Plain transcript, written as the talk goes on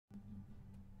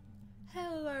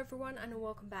Hello everyone and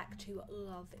welcome back to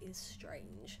Love is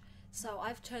Strange. So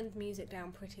I've turned music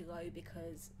down pretty low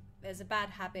because there's a bad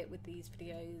habit with these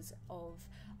videos of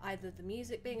either the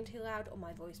music being too loud or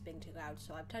my voice being too loud,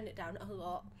 so I've turned it down a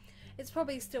lot. It's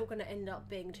probably still going to end up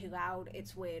being too loud.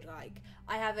 It's weird, like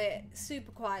I have it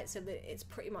super quiet so that it's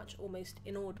pretty much almost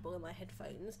inaudible in my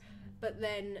headphones, but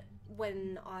then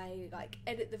when I like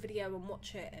edit the video and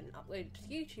watch it and upload it to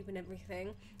YouTube and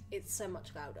everything, it's so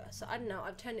much louder. So I don't know,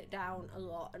 I've turned it down a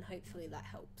lot and hopefully that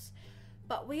helps.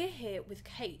 But we are here with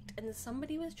Kate and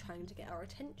somebody was trying to get our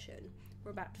attention.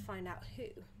 We're about to find out who.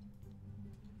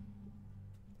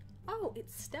 Oh,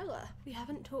 it's Stella. We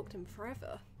haven't talked in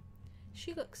forever.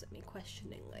 She looks at me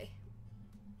questioningly.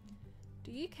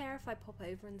 Do you care if I pop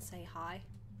over and say hi?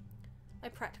 I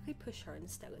practically push her in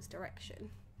Stella's direction.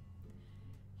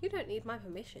 You don't need my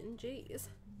permission, geez.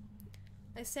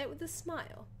 I say it with a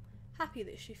smile, happy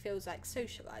that she feels like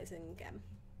socialising again.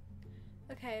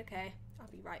 Okay, I'll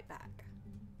be right back.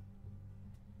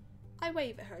 I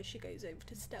wave at her as she goes over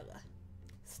to Stella.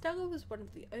 Stella was one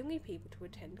of the only people to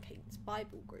attend Kate's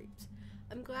Bible groups.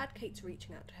 I'm glad Kate's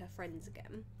reaching out to her friends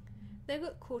again. They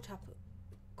look caught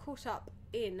up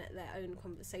in their own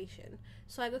conversation,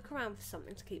 so I look around for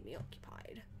something to keep me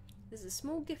occupied. There's a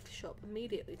small gift shop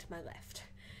immediately to my left.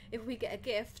 If we get a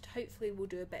gift, hopefully we'll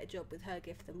do a better job with her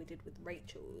gift than we did with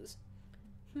Rachel's.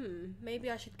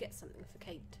 Maybe I should get something for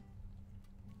Kate.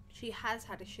 She has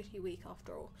had a shitty week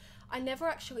after all. I never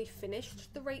actually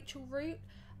finished the Rachel route.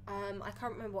 I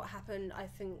can't remember what happened. I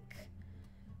think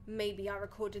maybe I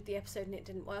recorded the episode and it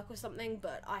didn't work or something,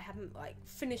 but I haven't like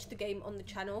finished the game on the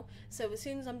channel. So as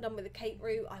soon as I'm done with the Kate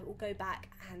route, I will go back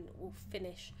and we'll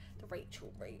finish the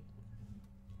Rachel route.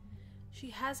 She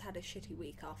has had a shitty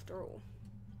week after all.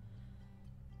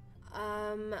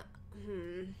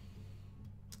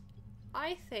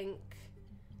 I think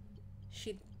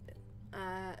she'd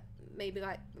maybe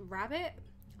like rabbit.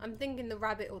 I'm thinking the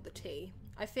rabbit or the tea.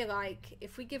 I feel like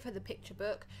if we give her the picture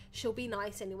book, she'll be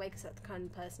nice anyway because that's the kind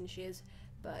of person she is,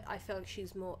 but I feel like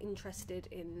she's more interested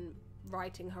in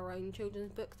writing her own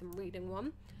children's book than reading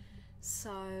one.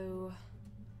 So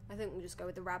I think we'll just go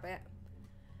with the rabbit.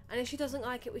 And if she doesn't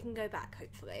like it, we can go back,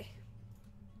 hopefully.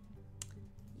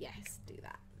 Yes, do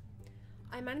that.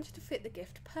 I managed to fit the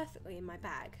gift perfectly in my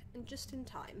bag, and just in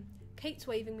time. Kate's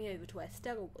waving me over to where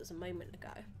Stella was a moment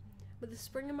ago. With a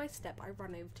spring in my step, I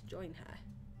run over to join her.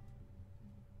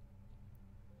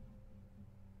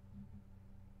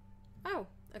 Oh,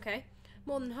 okay.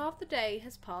 More than half the day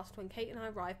has passed when Kate and I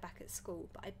arrive back at school,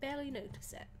 but I barely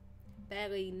noticed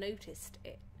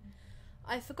it.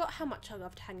 I forgot how much I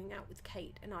loved hanging out with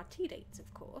Kate and our tea dates,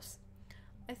 of course.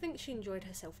 I think she enjoyed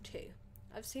herself too.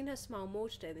 I've seen her smile more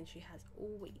today than she has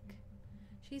all week.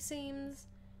 She seems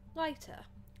lighter,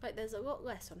 like there's a lot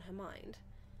less on her mind.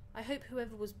 I hope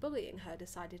whoever was bullying her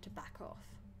decided to back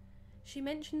off. She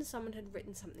mentioned someone had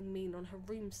written something mean on her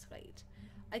room slate.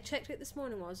 I checked it this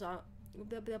morning while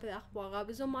I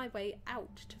was on my way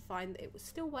out to find that it was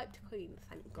still wiped clean,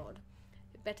 thank God.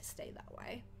 It better stay that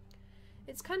way.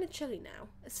 It's kind of chilly now,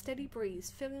 a steady breeze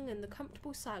filling in the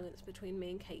comfortable silence between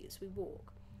me and Kate as we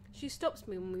walk. She stops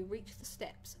me when we reach the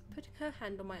steps, putting her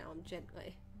hand on my arm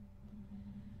gently.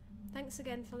 Thanks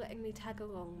again for letting me tag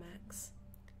along, Max.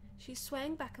 She's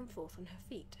swaying back and forth on her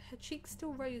feet, her cheeks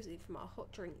still rosy from our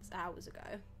hot drinks hours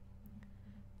ago.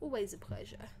 Always a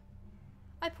pleasure.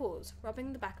 I pause,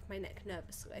 rubbing the back of my neck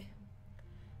nervously.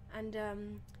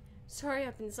 And, sorry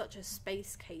I've been such a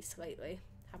space case lately.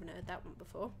 Haven't heard that one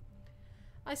before.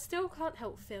 I still can't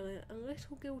help feeling a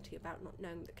little guilty about not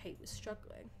knowing that Kate was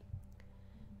struggling.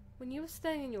 When you were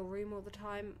staying in your room all the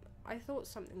time, I thought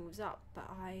something was up, but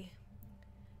I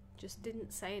just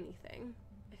didn't say anything.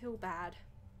 I feel bad.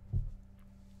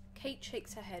 Kate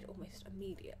shakes her head almost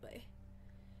immediately.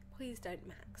 Please don't,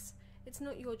 Max. It's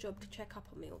not your job to check up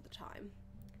on me all the time.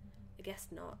 I guess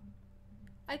not.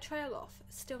 I trail off,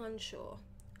 still unsure.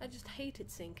 I just hated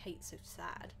seeing Kate so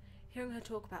sad. Hearing her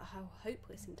talk about how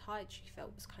hopeless and tired she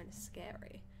felt was kind of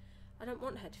scary. I don't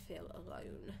want her to feel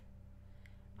alone.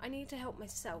 I need to help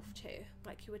myself too,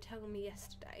 like you were telling me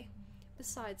yesterday.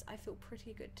 Besides, I feel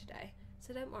pretty good today,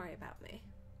 so don't worry about me.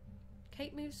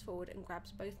 Kate moves forward and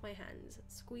grabs both my hands,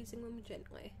 squeezing them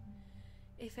gently.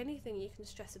 If anything, you can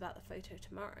stress about the photo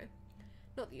tomorrow.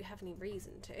 Not that you have any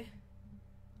reason to.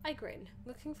 I grin,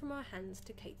 looking from our hands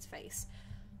to Kate's face.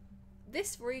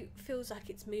 This route feels like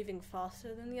it's moving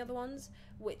faster than the other ones,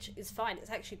 which is fine,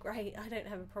 it's actually great, I don't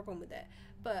have a problem with it.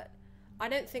 But I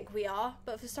don't think we are,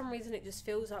 but for some reason it just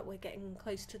feels like we're getting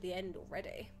close to the end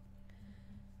already.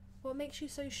 What makes you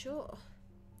so sure?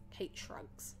 Kate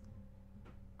shrugs.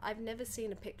 I've never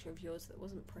seen a picture of yours that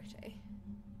wasn't pretty.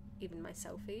 even my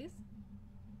selfies?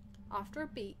 After a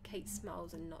beat, Kate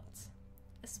smiles and nods.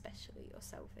 Especially your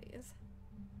selfies.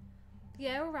 The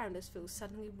air around us feels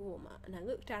suddenly warmer, and I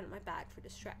look down at my bag for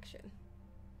distraction.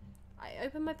 I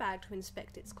open my bag to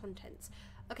inspect its contents.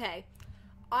 Okay,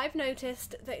 I've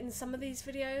noticed that in some of these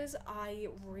videos I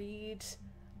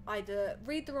either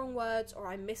read the wrong words or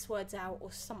I miss words out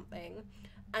or something,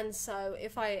 and so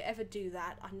if I ever do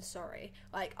that, I'm sorry.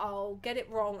 Like, I'll get it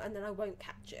wrong and then I won't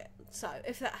catch it. So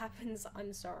if that happens,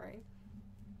 I'm sorry.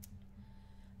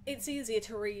 It's easier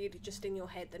to read just in your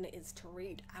head than it is to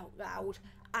read out loud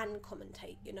and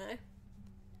commentate, you know?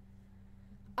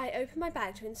 I open my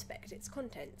bag to inspect its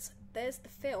contents. There's the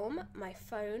film, my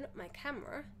phone, my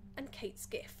camera, and Kate's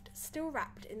gift, still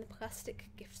wrapped in the plastic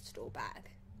gift store bag.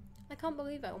 I can't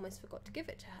believe I almost forgot to give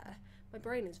it to her. My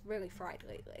brain is really fried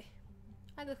lately.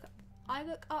 I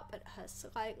look up at her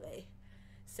slightly.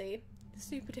 See?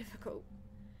 Super difficult.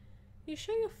 You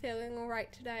sure you're feeling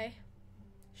alright today?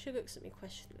 She looks at me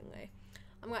questioningly.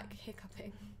 I'm like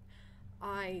hiccuping.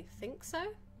 I think so?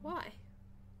 Why?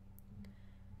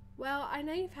 Well, I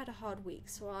know you've had a hard week,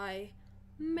 so I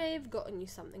may have gotten you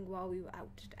something while we were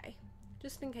out today,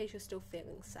 just in case you're still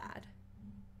feeling sad.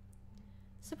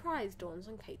 Surprise dawns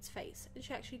on Kate's face, and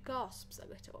she actually gasps a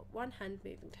little, one hand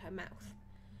moving to her mouth.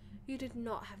 You did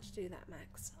not have to do that,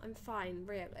 Max. I'm fine,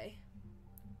 really.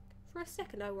 For a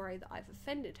second I worry that I've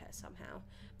offended her somehow,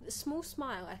 but the small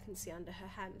smile I can see under her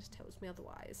hand tells me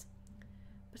otherwise.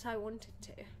 But I wanted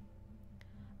to.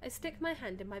 I stick my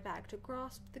hand in my bag to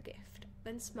grasp the gift,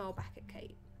 then smile back at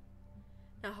Kate.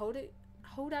 Now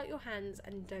hold out your hands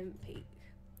and don't peek.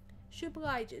 She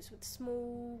obliges with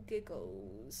small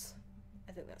giggles.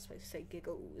 I think that's supposed to say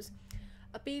giggles.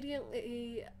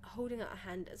 Obediently holding out a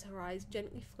hand as her eyes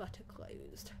gently flutter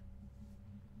closed.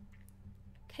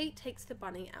 Kate takes the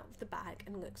bunny out of the bag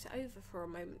and looks it over for a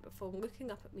moment before looking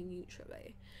up at me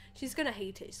neutrally. She's gonna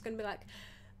hate it. She's gonna be like,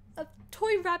 a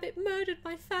toy rabbit murdered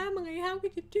my family. How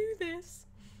could you do this?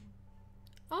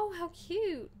 Oh, how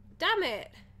cute. Damn it.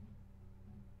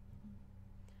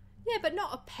 Yeah, but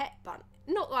not a pet bunny.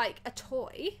 Not like a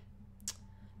toy.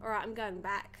 Alright, I'm going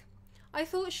back. I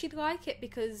thought she'd like it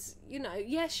because, you know,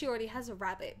 yes, she already has a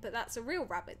rabbit, but that's a real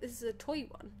rabbit. This is a toy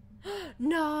one.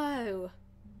 No!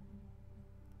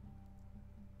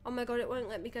 Oh my god, it won't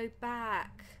let me go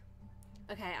back.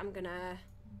 Okay,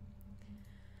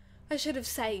 I should have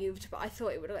saved, but I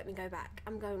thought it would let me go back.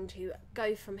 I'm going to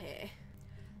go from here.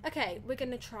 Okay, we're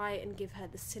going to try and give her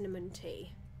the cinnamon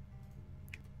tea.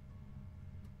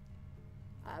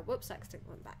 Whoops, I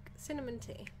accidentally went back. Cinnamon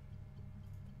tea.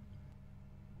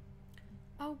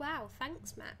 Oh wow,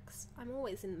 thanks Max. I'm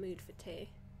always in the mood for tea.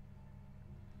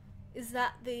 Is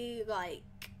that the, like,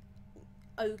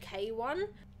 okay one?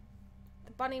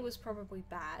 The bunny was probably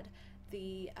bad.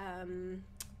 The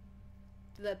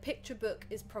picture book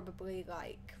is probably,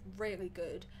 like, really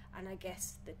good. And I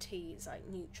guess the tea is, like,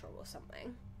 neutral or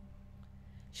something.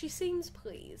 She seems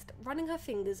pleased, running her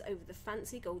fingers over the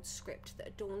fancy gold script that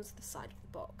adorns the side of the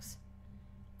box.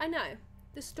 I know.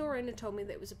 The store owner told me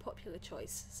that it was a popular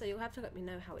choice, so you'll have to let me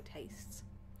know how it tastes.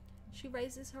 She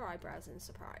raises her eyebrows in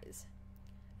surprise.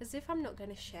 As if I'm not going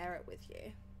to share it with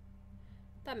you.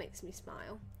 That makes me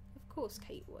smile. Of course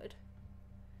Kate would.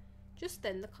 Just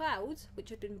then the clouds, which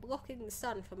had been blocking the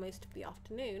sun for most of the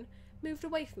afternoon, moved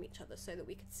away from each other so that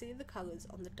we could see the colours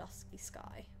on the dusky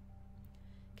sky.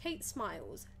 Kate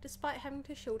smiles, despite having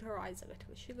to shield her eyes a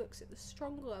little as she looks at the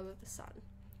strong glow of the sun.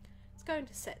 It's going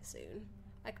to set soon.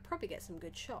 I could probably get some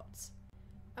good shots.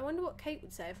 I wonder what Kate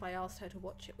would say if I asked her to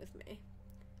watch it with me.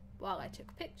 While I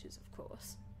took pictures, of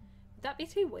course. Would that be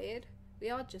too weird? We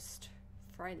are just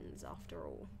friends, after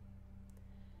all.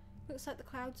 Looks like the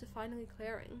clouds are finally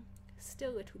clearing.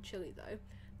 Still a little chilly, though.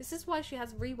 This is why she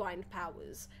has rewind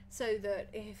powers, so that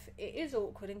if it is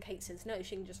awkward and Kate says no,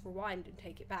 she can just rewind and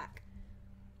take it back.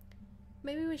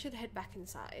 Maybe we should head back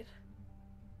inside.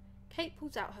 Kate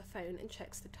pulls out her phone and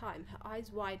checks the time, her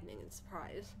eyes widening in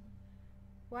surprise.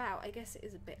 Wow, I guess it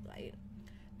is a bit late.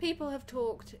 People have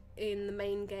talked in the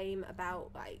main game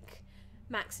about, like,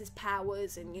 Max's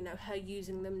powers and, you know, her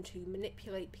using them to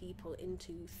manipulate people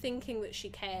into thinking that she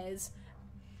cares.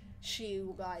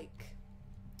 She'll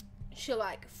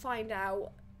find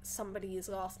out somebody's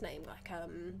last name, like,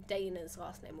 Dana's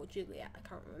last name or Juliet, I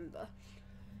can't remember.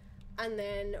 And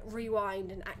then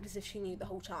rewind and act as if she knew the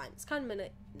whole time. It's kind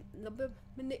of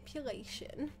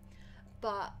manipulation,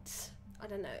 but I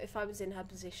don't know, if I was in her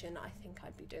position, I think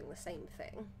I'd be doing the same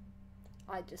thing.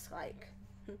 I'd just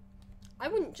I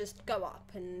wouldn't just go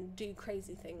up and do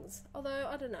crazy things, although,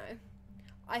 I don't know.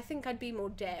 I think I'd be more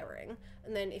daring,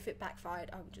 and then if it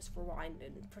backfired, I would just rewind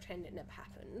and pretend it never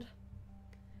happened.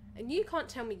 And you can't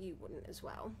tell me you wouldn't as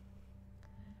well.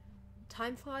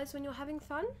 Time flies when you're having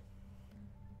fun?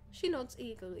 She nods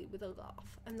eagerly with a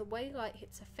laugh, and the way light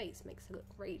hits her face makes her look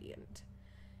radiant.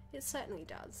 It certainly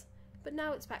does, but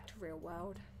now it's back to real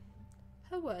world.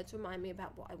 Her words remind me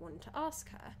about what I wanted to ask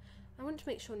her. I want to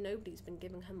make sure nobody's been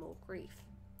giving her more grief.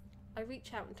 I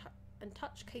reach out and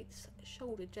touch Kate's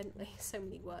shoulder gently, so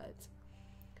many words.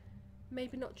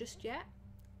 Maybe not just yet.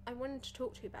 I wanted to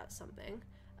talk to you about something,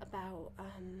 about,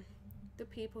 the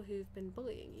people who've been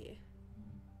bullying you.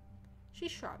 She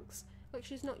shrugs, like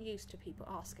she's not used to people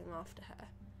asking after her.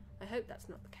 I hope that's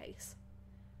not the case.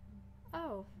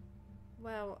 Oh,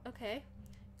 well, okay.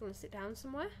 You want to sit down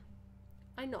somewhere?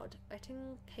 I nod,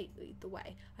 letting Kate lead the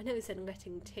way. I nearly said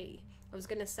letting tea. I was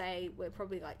going to say we're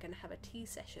probably going to have a tea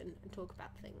session and talk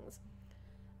about things.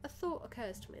 A thought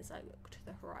occurs to me as I look to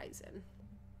the horizon.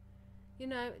 You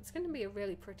know, it's going to be a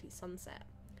really pretty sunset.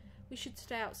 We should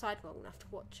stay outside long enough to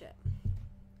watch it.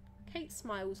 Kate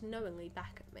smiles knowingly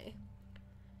back at me.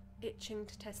 Itching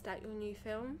to test out your new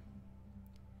film?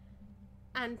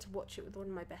 And to watch it with one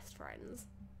of my best friends.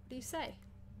 What do you say?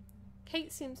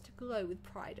 Kate seems to glow with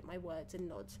pride at my words and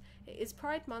nods. It is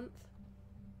Pride Month.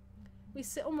 We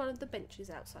sit on one of the benches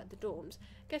outside the dorms,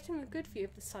 getting a good view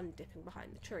of the sun dipping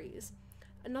behind the trees.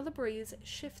 Another breeze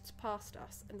shifts past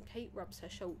us, and Kate rubs her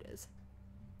shoulders.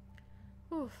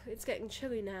 Oof, it's getting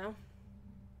chilly now.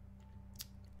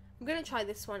 I'm going to try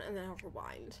this one and then I'll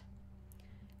rewind.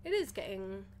 It is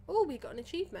getting... Oh, we got an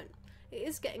achievement. It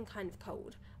is getting kind of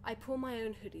cold. I pull my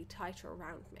own hoodie tighter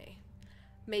around me.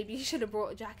 Maybe you should have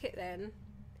brought a jacket then.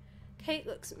 Kate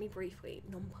looks at me briefly,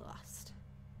 nonplussed.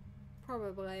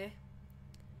 Probably.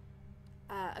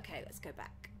 Okay, let's go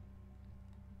back.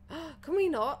 Can we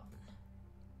not?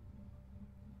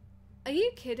 Are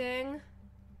you kidding?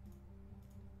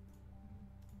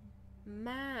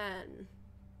 Man.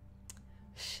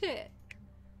 Shit.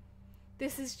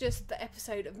 This is just the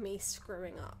episode of me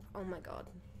screwing up. Oh my god.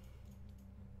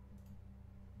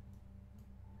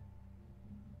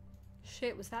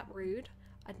 Shit, was that rude?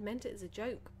 I'd meant it as a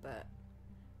joke, but...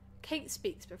 Kate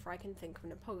speaks before I can think of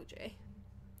an apology.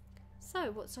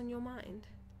 So, what's on your mind?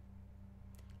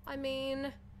 I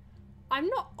mean, I'm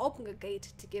not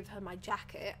obligated to give her my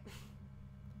jacket.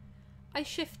 I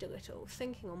shift a little,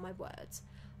 thinking on my words.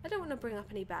 I don't want to bring up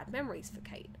any bad memories for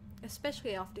Kate,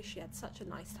 especially after she had such a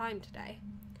nice time today.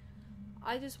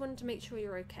 I just wanted to make sure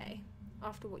you're okay,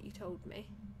 after what you told me.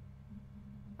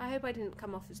 I hope I didn't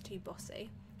come off as too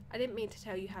bossy. I didn't mean to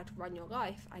tell you how to run your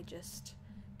life, I just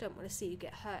don't want to see you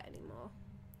get hurt anymore.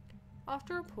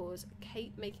 After a pause,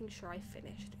 Kate making sure I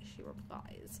finished, she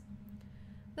replies.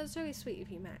 That's really sweet of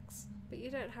you, Max, but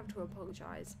you don't have to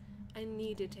apologise. I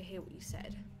needed to hear what you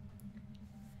said.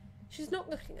 She's not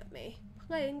looking at me,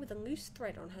 playing with a loose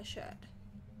thread on her shirt.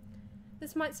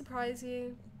 This might surprise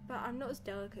you, but I'm not as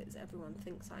delicate as everyone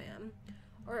thinks I am.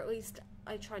 Or at least,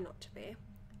 I try not to be.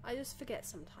 I just forget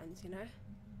sometimes, you know?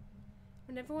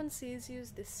 When everyone sees you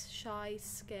as this shy,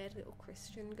 scared little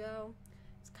Christian girl,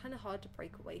 it's kind of hard to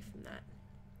break away from that.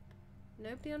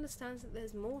 Nobody understands that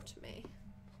there's more to me.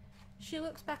 She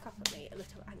looks back up at me a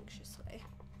little anxiously.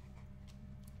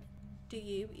 Do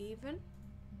you even?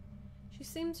 She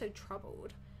seems so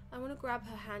troubled. I want to grab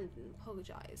her hand and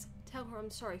apologise. Tell her I'm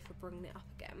sorry for bringing it up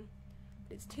again.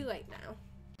 But it's too late now.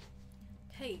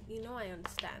 Kate, you know I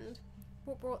understand.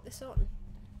 What brought this on?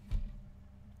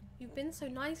 You've been so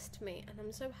nice to me, and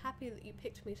I'm so happy that you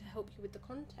picked me to help you with the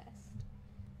contest.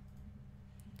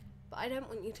 But I don't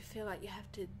want you to feel like you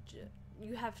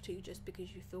have to just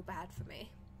because you feel bad for me.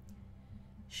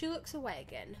 She looks away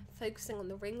again, focusing on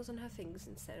the rings on her fingers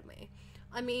instead of me.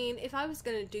 I mean, if I was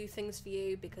going to do things for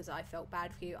you because I felt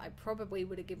bad for you, I probably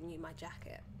would have given you my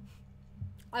jacket.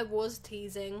 I was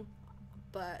teasing,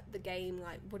 but the game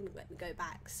wouldn't let me go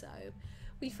back, so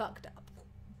we fucked up.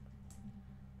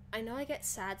 I know I get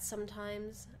sad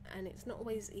sometimes, and it's not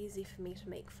always easy for me to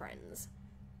make friends.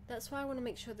 That's why I want to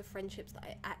make sure the friendships that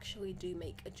I actually do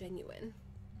make are genuine.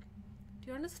 Do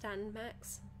you understand,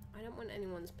 Max? I don't want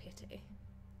anyone's pity.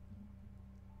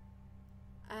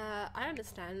 I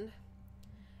understand.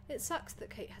 It sucks that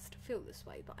Kate has to feel this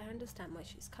way, but I understand where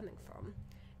she's coming from.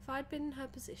 If I'd been in her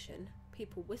position,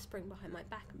 people whispering behind my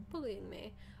back and bullying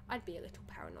me, I'd be a little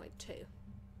paranoid too.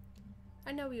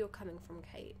 I know where you're coming from,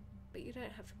 Kate, but you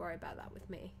don't have to worry about that with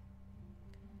me.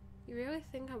 You really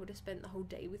think I would have spent the whole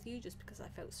day with you just because I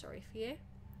felt sorry for you?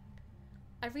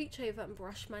 I reach over and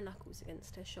brush my knuckles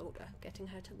against her shoulder, getting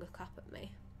her to look up at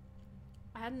me.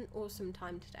 I had an awesome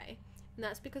time today, and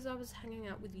that's because I was hanging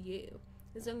out with you.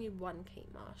 There's only one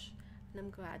Kate Marsh, and I'm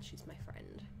glad she's my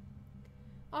friend.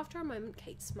 After a moment,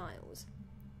 Kate smiles.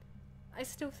 I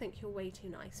still think you're way too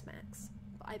nice, Max,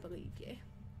 but I believe you.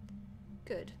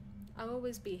 Good. I'll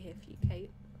always be here for you,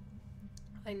 Kate.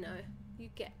 I know. You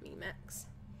get me, Max.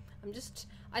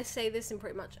 I say this in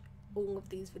pretty much all of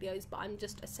these videos, but I'm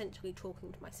just essentially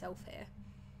talking to myself here.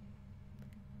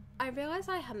 I realise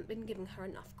I haven't been giving her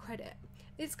enough credit.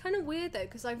 It's kind of weird though,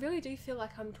 because I really do feel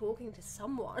like I'm talking to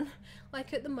someone.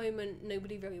 Like at the moment,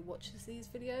 nobody really watches these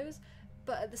videos,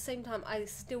 but at the same time, I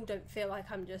still don't feel like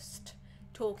I'm just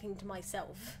talking to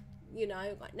myself. You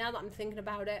know, like now that I'm thinking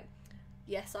about it,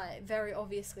 yes, I very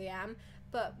obviously am,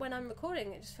 but when I'm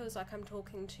recording, it just feels like I'm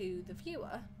talking to the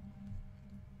viewer.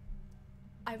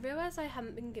 I realise I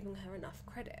haven't been giving her enough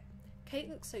credit. Kate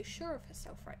looks so sure of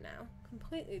herself right now,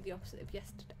 completely the opposite of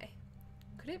yesterday.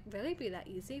 Could it really be that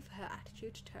easy for her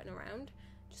attitude to turn around,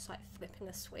 just like flipping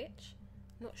a switch?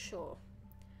 Not sure.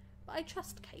 But I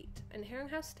trust Kate, and hearing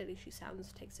how steady she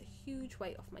sounds takes a huge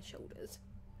weight off my shoulders.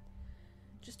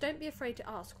 Just don't be afraid to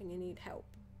ask when you need help.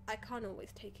 I can't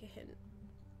always take a hint.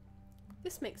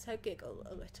 This makes her giggle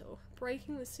a little,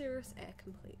 breaking the serious air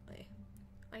completely.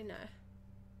 I know.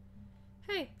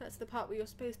 Hey, that's the part where you're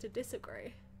supposed to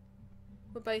disagree.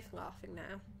 We're both laughing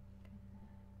now.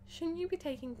 Shouldn't you be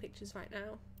taking pictures right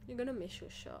now? You're gonna miss your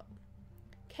shot.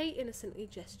 Kate innocently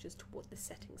gestures toward the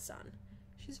setting sun.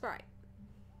 She's right.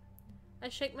 I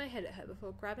shake my head at her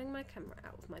before grabbing my camera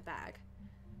out of my bag.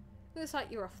 Looks like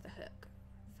you're off the hook.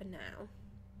 For now.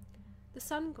 The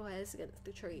sun glares against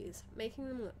the trees, making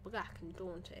them look black and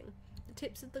daunting. The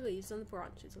tips of the leaves on the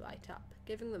branches light up,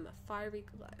 giving them a fiery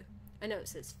glow. I know it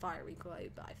says fiery glow,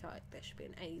 but I feel like there should be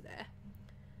an A there.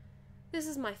 This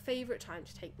is my favourite time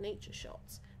to take nature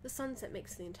shots. The sunset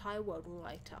makes the entire world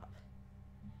light up.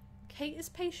 Kate is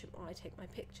patient while I take my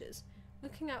pictures,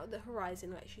 looking out at the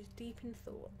horizon like she's deep in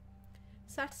thought.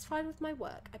 Satisfied with my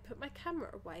work, I put my camera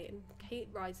away and Kate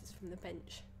rises from the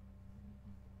bench.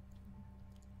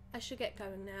 I should get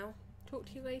going now. Talk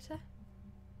to you later?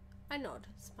 I nod,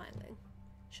 smiling.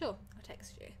 Sure, I'll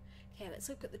text you. Okay, let's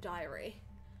look at the diary.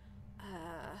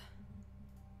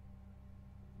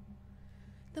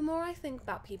 The more I think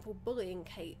about people bullying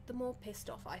Kate, the more pissed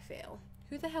off I feel.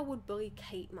 Who the hell would bully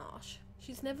Kate Marsh?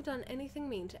 She's never done anything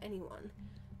mean to anyone.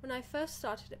 When I first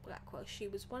started at Blackwell, she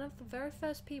was one of the very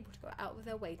first people to go out of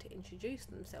their way to introduce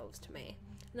themselves to me,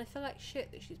 and I feel like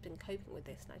shit that she's been coping with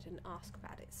this and I didn't ask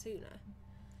about it sooner.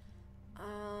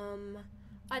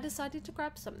 I decided to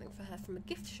grab something for her from a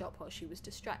gift shop while she was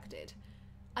distracted.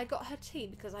 I got her tea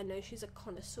because I know she's a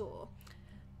connoisseur.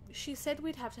 She said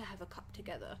we'd have to have a cup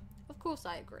together. Of course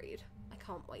I agreed. I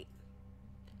can't wait.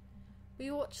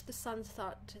 We watched the sun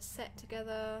start to set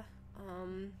together.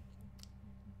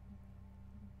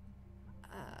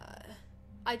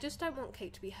 I just don't want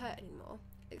Kate to be hurt anymore.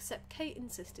 Except Kate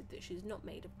insisted that she's not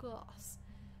made of glass.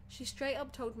 She straight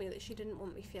up told me that she didn't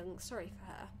want me feeling sorry for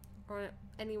her, or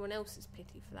anyone else's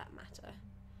pity for that matter.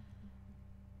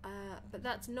 But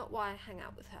that's not why I hang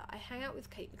out with her. I hang out with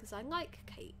Kate because I like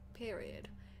Kate, period.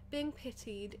 Being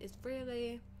pitied is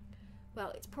really,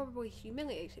 well, it's probably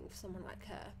humiliating for someone like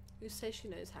her, who says she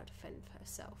knows how to fend for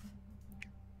herself.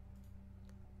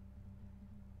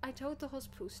 I told the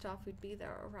hospital staff we'd be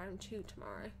there around 2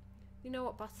 tomorrow. You know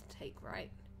what bus to take,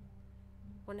 right?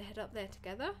 Want to head up there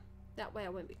together? That way I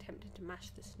won't be tempted to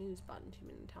mash the snooze button too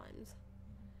many times.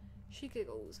 She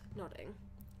giggles, nodding.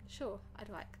 Sure, I'd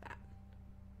like that.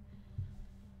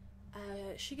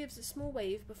 She gives a small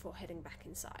wave before heading back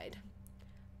inside.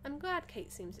 I'm glad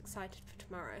Kate seems excited for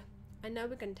tomorrow. I know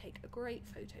we're going to take a great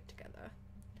photo together.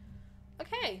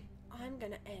 Okay, I'm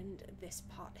going to end this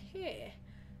part here.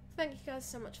 Thank you guys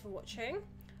so much for watching.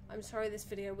 I'm sorry this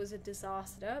video was a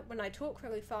disaster. When I talk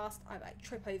really fast, I like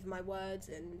trip over my words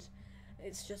and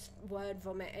it's just word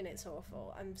vomit and it's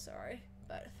awful. I'm sorry.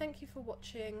 But thank you for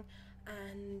watching,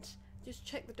 and just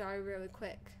check the diary really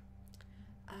quick.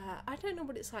 I don't know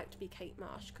what it's like to be Kate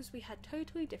Marsh because we had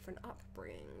totally different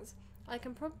upbringings. I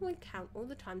can probably count all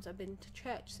the times I've been to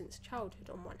church since childhood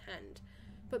on one hand.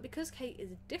 But because Kate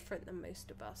is different than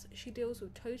most of us, she deals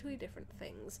with totally different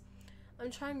things. I'm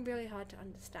trying really hard to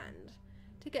understand,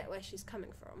 to get where she's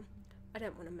coming from. I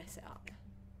don't want to mess it up.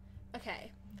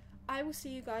 Okay, I will see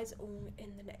you guys all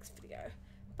in the next video.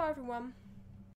 Bye everyone.